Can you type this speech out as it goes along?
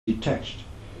detached.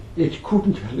 It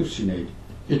couldn't hallucinate.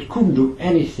 It couldn't do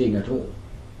anything at all.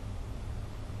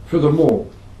 Furthermore,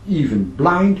 even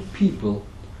blind people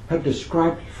have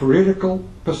described veridical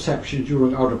perception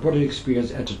during out-of-body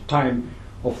experience at the time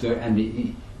of their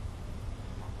NDE.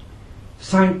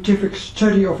 Scientific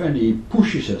study of NDE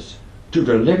pushes us to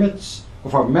the limits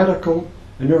of our medical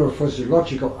and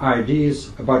neurophysiological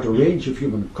ideas about the range of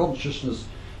human consciousness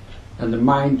and the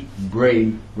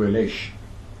mind-brain relation.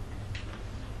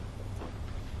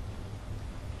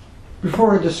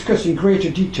 Before I discuss in greater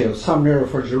detail some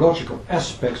neurophysiological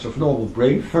aspects of normal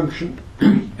brain function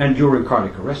and during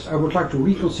cardiac arrest, I would like to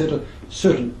reconsider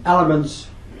certain elements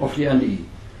of the NDE.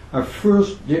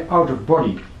 First, the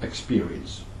out-of-body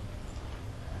experience.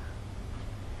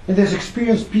 In this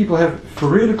experience, people have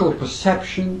veridical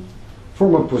perception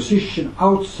from a position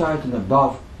outside and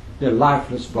above their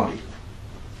lifeless body.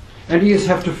 NDEs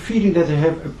have the feeling that they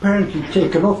have apparently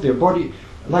taken off their body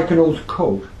like an old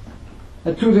coat.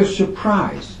 And to their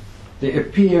surprise, they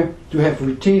appear to have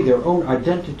retained their own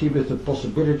identity with the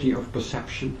possibility of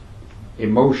perception,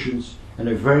 emotions, and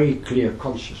a very clear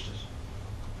consciousness.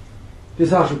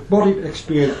 This out-of-body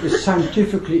experience is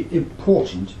scientifically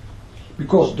important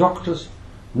because doctors,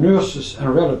 nurses,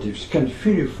 and relatives can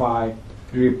verify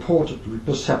the reported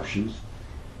perceptions.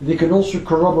 They can also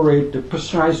corroborate the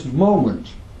precise moment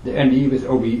the NDE with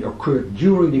OBE occurred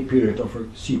during the period of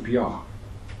CPR.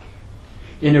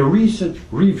 In a recent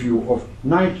review of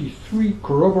 93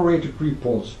 corroborated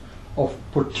reports of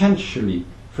potentially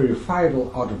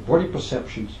verifiable out-of-body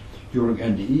perceptions during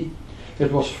NDE,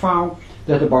 it was found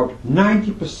that about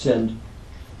 90%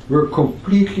 were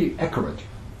completely accurate.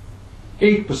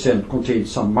 8% contained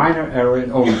some minor error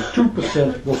and only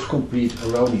 2% was complete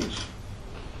erroneous.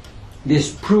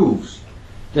 This proves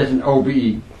that an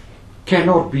OBE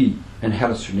cannot be an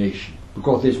hallucination,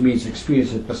 because this means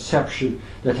experience and perception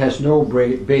that has no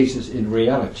basis in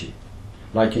reality,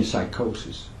 like in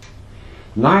psychosis.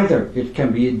 Neither it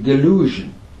can be a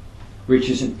delusion, which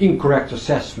is an incorrect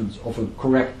assessment of a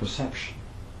correct perception.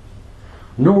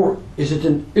 Nor is it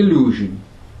an illusion,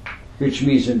 which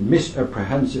means a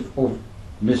misapprehensive or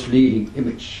misleading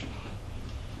image.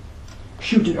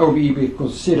 Should an OBE be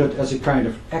considered as a kind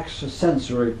of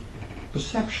extrasensory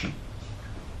perception?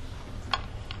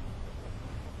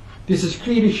 This is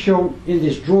clearly shown in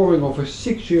this drawing of a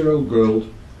 6-year-old girl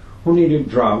who nearly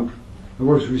drowned and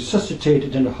was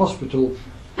resuscitated in the hospital.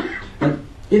 And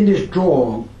in this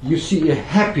drawing you see a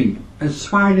happy and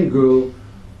smiling girl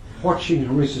watching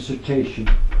her resuscitation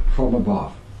from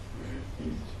above.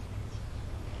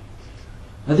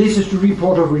 And this is the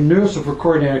report of a nurse of a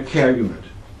coronary care unit.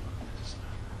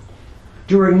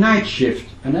 During night shift,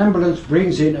 an ambulance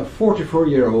brings in a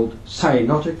 44-year-old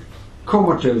cyanotic,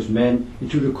 comatose man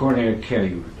into the coronary care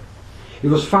unit. He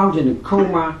was found in a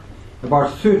coma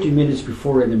about 30 minutes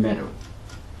before in the meadow.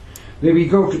 When we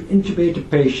go to intubate the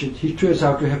patient, he turns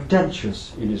out to have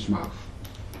dentures in his mouth.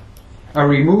 I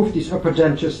removed these upper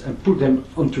dentures and put them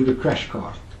onto the crash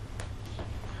cart.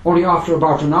 Only after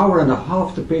about an hour and a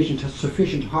half the patient has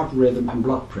sufficient heart rhythm and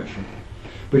blood pressure,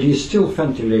 but he is still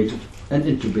ventilated and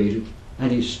intubated,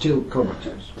 and he is still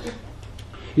comatose.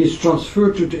 He is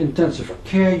transferred to the intensive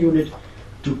care unit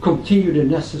to continue the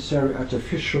necessary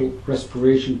artificial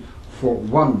respiration for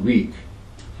 1 week.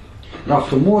 And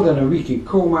after more than a week in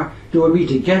coma, do I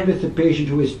meet again with the patient,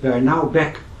 who is by now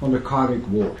back on the cardiac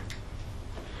ward.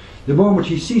 The moment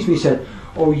he sees me, he said,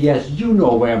 "Oh yes, you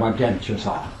know where my dentures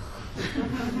are."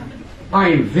 I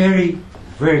am very,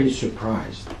 very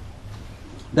surprised.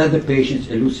 Then the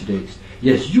patient elucidates,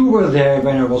 "Yes, you were there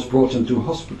when I was brought into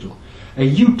hospital,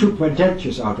 and you took my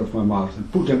dentures out of my mouth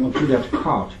and put them onto that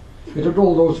cart. It had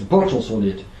all those bottles on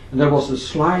it, and there was a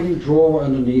sliding drawer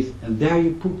underneath, and there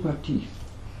you put my teeth."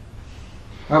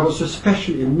 I was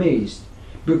especially amazed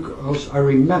because I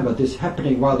remember this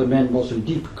happening while the man was in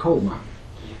deep coma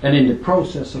and in the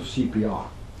process of CPR.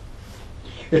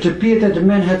 It appeared that the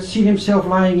man had seen himself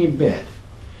lying in bed,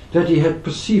 that he had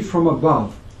perceived from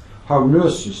above how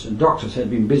nurses and doctors had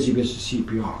been busy with the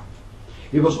CPR.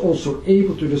 He was also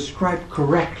able to describe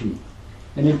correctly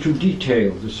and into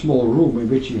detail the small room in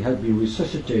which he had been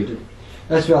resuscitated,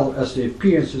 as well as the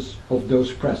appearances of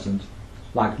those present,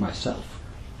 like myself.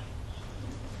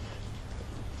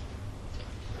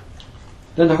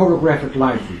 Then the holographic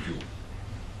live review.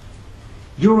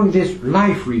 During this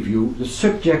live review, the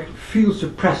subject feels the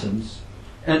presence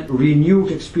and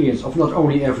renewed experience of not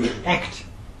only every act,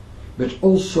 but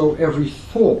also every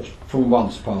thought from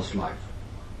one's past life.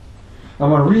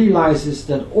 And one realizes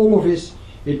that all of this,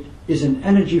 it is an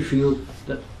energy field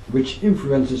which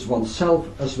influences oneself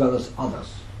as well as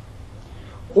others.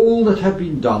 All that had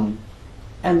been done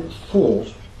and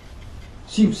thought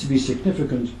seems to be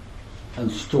significant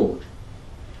and stored.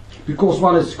 Because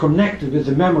one is connected with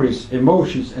the memories,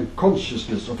 emotions and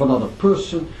consciousness of another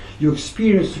person, you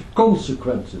experience the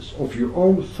consequences of your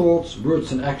own thoughts,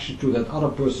 words and actions to that other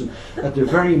person at the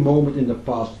very moment in the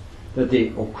past that they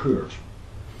occurred.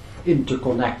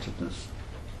 Interconnectedness.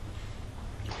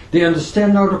 They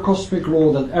understand now the cosmic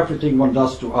law that everything one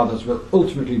does to others will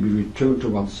ultimately be returned to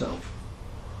oneself.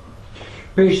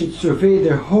 Patients survey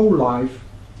their whole life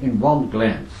in one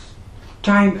glance.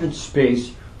 Time and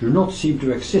space do not seem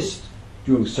to exist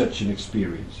during such an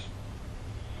experience.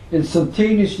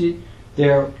 Instantaneously,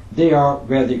 they are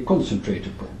where they concentrate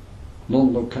upon,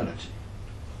 non-locality.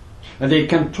 And they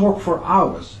can talk for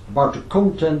hours about the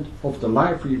content of the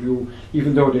life review,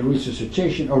 even though the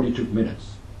resuscitation only took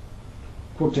minutes.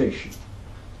 Quotation.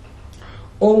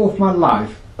 All of my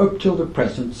life, up till the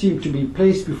present, seemed to be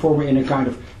placed before me in a kind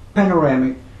of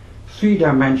panoramic,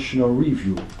 three-dimensional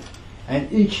review,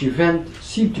 and each event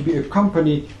seemed to be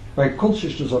accompanied by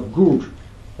consciousness of good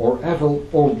or evil,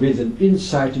 or with an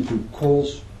insight into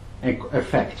cause and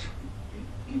effect.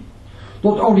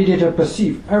 Not only did I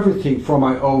perceive everything from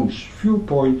my own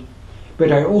viewpoint,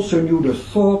 but I also knew the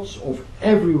thoughts of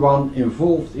everyone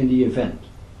involved in the event,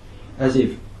 as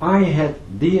if I had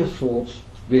their thoughts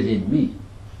within me.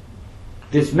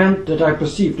 This meant that I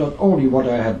perceived not only what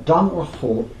I had done or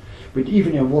thought, but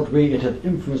even in what way it had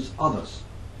influenced others,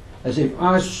 as if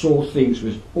I saw things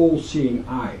with all-seeing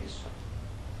eyes.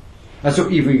 And so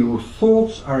even your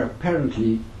thoughts are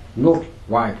apparently not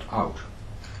wiped out.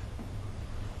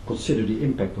 Consider the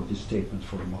impact of this statement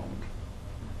for a moment.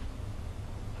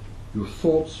 Your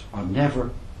thoughts are never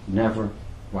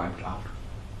wiped out.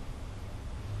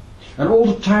 And all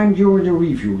the time during the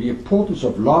review, the importance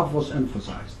of love was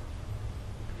emphasized.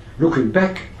 Looking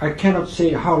back, I cannot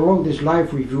say how long this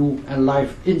life review and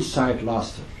life insight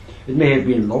lasted. It may have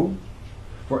been long,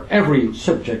 for every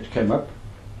subject came up,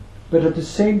 but at the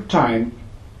same time,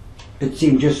 it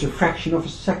seemed just a fraction of a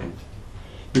second,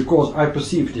 because I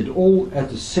perceived it all at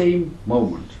the same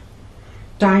moment.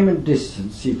 Time and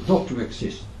distance seemed not to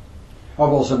exist. I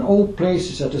was in all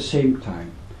places at the same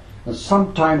time, and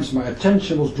sometimes my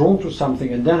attention was drawn to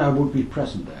something and then I would be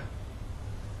present there.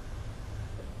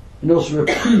 And also a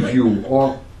preview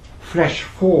or flash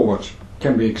forward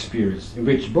can be experienced, in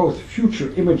which both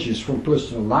future images from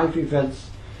personal life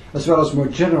events as well as more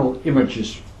general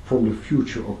images from the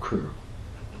future occur.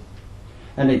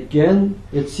 And again,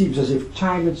 it seems as if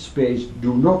time and space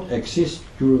do not exist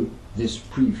during this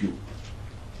preview.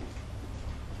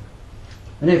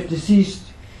 And if deceased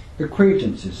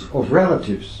acquaintances of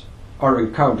relatives are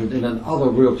encountered in an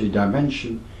otherworldly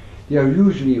dimension, they are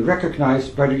usually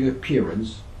recognized by their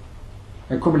appearance,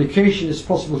 and communication is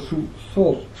possible through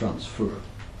thought transfer.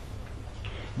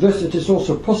 Thus, it is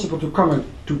also possible to come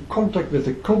into contact with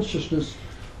the consciousness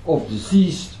of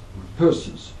deceased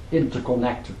persons,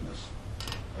 interconnectedness.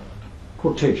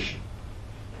 Quotation.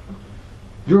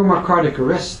 During my cardiac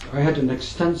arrest, I had an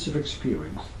extensive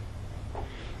experience.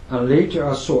 And later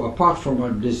I saw, apart from my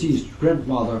deceased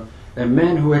grandmother, a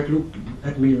man who had looked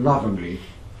at me lovingly,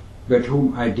 but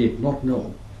whom I did not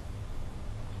know.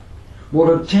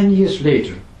 More than 10 years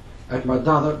later, at my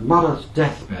mother's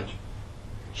deathbed,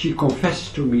 she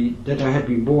confessed to me that I had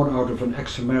been born out of an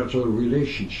extramarital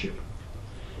relationship,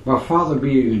 my father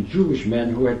being a Jewish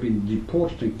man who had been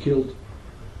deported and killed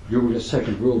during the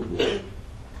Second World War.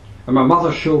 And my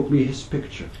mother showed me his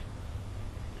picture.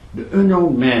 The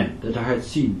unknown man that I had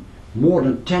seen more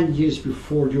than 10 years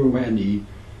before during my NE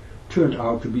turned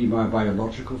out to be my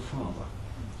biological father.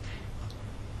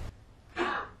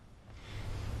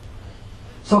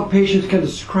 Some patients can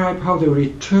describe how they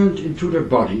returned into their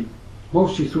body,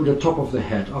 mostly through the top of the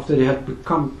head, after they had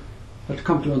come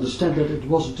to understand that it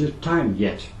wasn't their time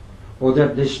yet, or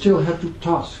that they still had a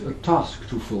task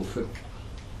to fulfill.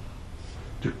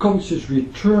 The conscious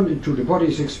return into the body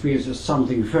is experienced as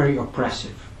something very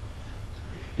oppressive.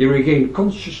 They regain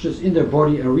consciousness in their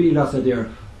body and realize that they are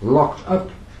locked up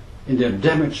in their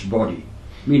damaged body,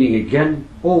 meaning again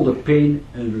all the pain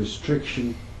and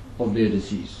restriction of their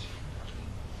disease.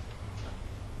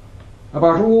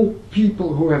 About all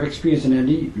people who have experienced an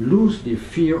NE lose the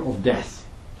fear of death.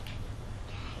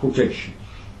 Quotation.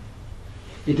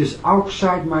 It is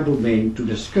outside my domain to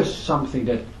discuss something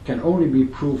that can only be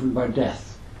proven by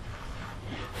death.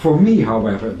 For me,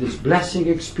 however, this blessing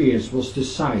experience was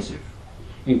decisive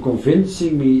in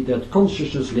convincing me that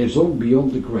consciousness lives on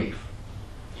beyond the grave.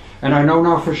 And I know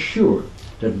now for sure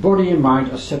that body and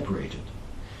mind are separated.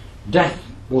 Death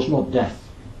was not death,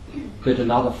 but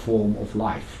another form of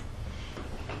life.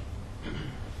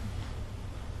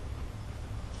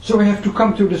 So we have to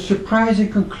come to the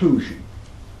surprising conclusion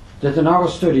that in our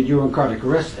study during cardiac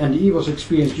arrest, NDE was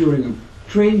experienced during a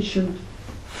transient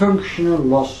functional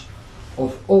loss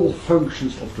of all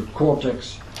functions of the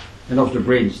cortex and of the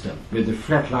brainstem with the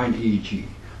flatline EEG.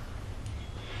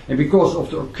 And because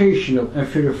of the occasional and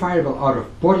verifiable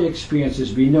out-of-body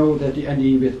experiences, we know that the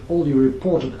NDE with all the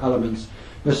reported elements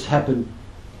must happen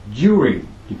during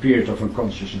the period of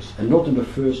unconsciousness and not in the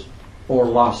first or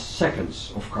last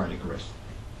seconds of cardiac arrest.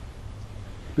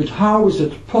 But how is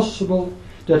it possible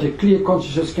that a clear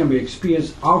consciousness can be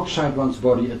experienced outside one's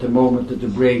body at the moment that the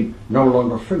brain no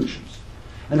longer functions?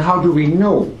 And how do we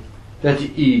know that the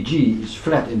EEG is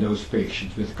flat in those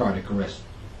patients with cardiac arrest?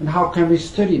 And how can we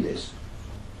study this?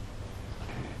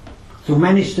 Through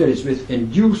many studies with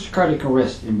induced cardiac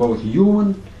arrest in both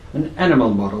human and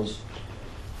animal models,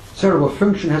 cerebral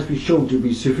function has been shown to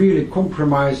be severely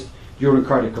compromised during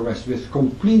cardiac arrest with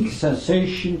complete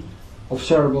cessation of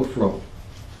cerebral flow,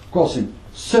 causing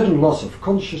sudden loss of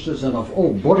consciousness and of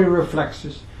all body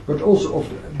reflexes, but also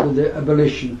of the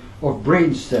abolition of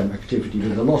brainstem activity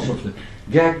with the loss of the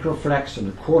gag reflex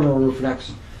and the corneal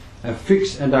reflex, and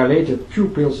fixed and dilated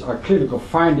pupils are clinical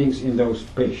findings in those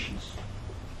patients.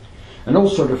 And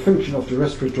also the function of the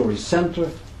respiratory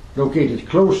center located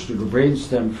close to the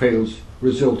brainstem fails,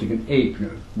 resulting in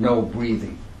apnea, no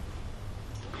breathing.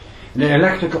 And the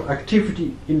electrical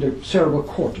activity in the cerebral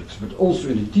cortex, but also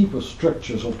in the deeper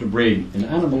structures of the brain in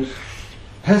animals,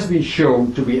 has been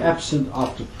shown to be absent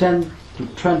after 10 to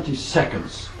 20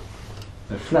 seconds,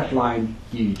 a flatline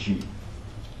EEG.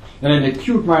 And in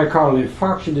acute myocardial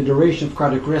infarction, the duration of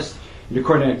cardiac arrest in the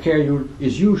coronary care unit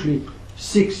is usually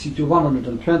 60 to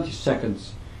 120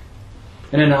 seconds,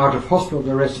 and in an out-of-hospital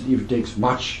arrest it even takes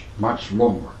much, much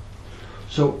longer.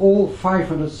 So all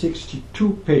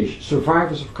 562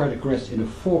 survivors of cardiac arrest in the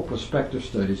 4 prospective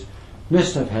studies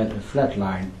must have had a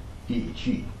flatline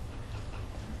EEG.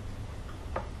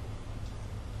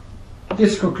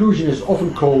 This conclusion is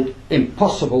often called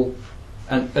impossible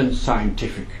and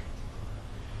unscientific.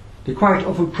 The quite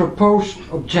often proposed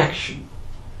objection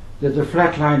that the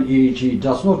flatline EEG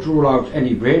does not rule out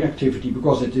any brain activity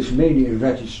because it is mainly a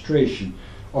registration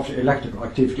of the electrical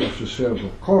activity of the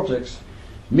cerebral cortex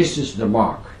misses the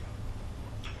mark.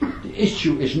 The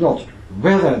issue is not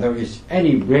whether there is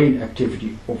any brain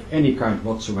activity of any kind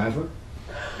whatsoever,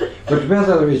 but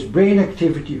whether there is brain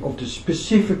activity of the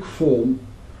specific form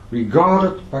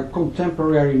regarded by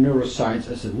contemporary neuroscience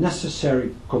as a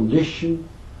necessary condition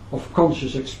of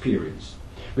conscious experience,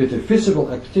 with the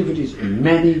visible activities in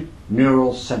many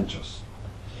neural centers.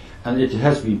 And it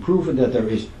has been proven that there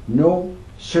is no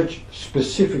such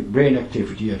specific brain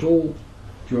activity at all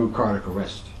during cardiac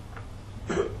arrest.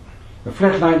 A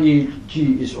flatline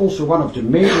EEG is also one of the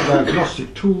major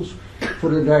diagnostic tools for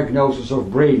the diagnosis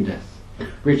of brain death,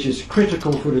 which is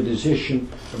critical for the decision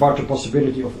about the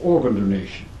possibility of organ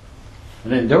donation.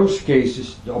 And in those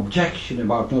cases, the objection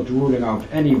about not ruling out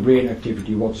any brain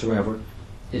activity whatsoever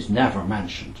is never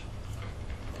mentioned.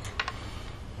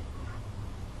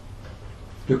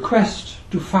 The quest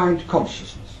to find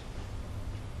consciousness.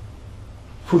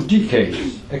 For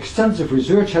decades, extensive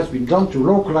research has been done to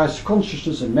localize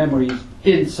consciousness and memories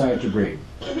inside the brain.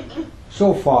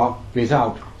 So far,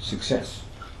 without success.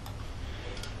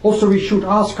 Also, we should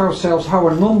ask ourselves how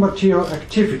a non-material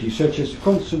activity such as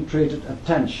concentrated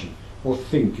attention or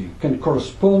thinking can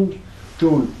correspond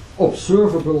to an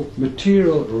observable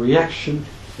material reaction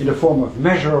in the form of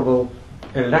measurable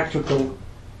electrical,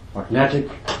 magnetic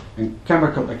and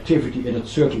chemical activity in a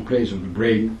certain place of the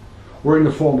brain, or in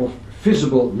the form of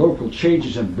visible local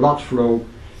changes in blood flow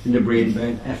in the brain by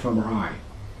an fMRI.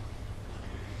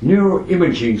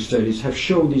 Neuroimaging studies have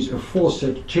shown these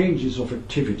aforesaid changes of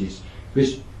activities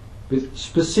with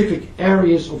specific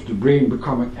areas of the brain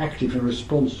becoming active in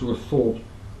response to a thought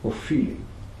or feeling.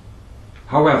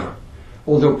 However,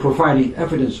 although providing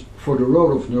evidence for the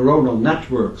role of neuronal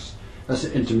networks as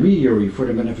an intermediary for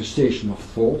the manifestation of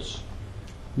thoughts,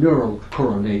 neural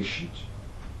correlations,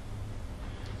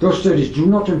 those studies do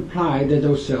not imply that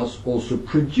those cells also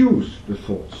produce the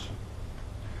thoughts.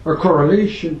 A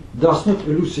correlation does not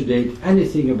elucidate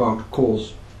anything about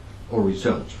cause or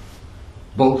result.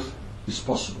 Both is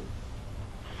possible.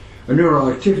 A neural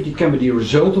activity can be the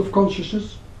result of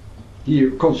consciousness.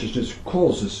 Here, consciousness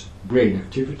causes brain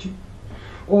activity.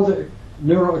 Or the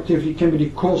neural activity can be the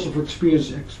cause of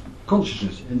experiencing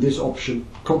consciousness. In this option,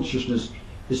 consciousness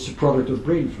is the product of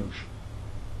brain function.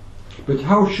 But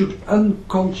how should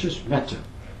unconscious matter,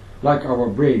 like our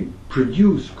brain,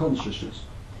 produce consciousness,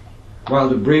 while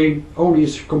the brain only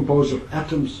is composed of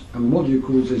atoms and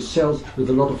molecules in cells with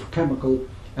a lot of chemical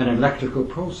and electrical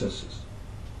processes?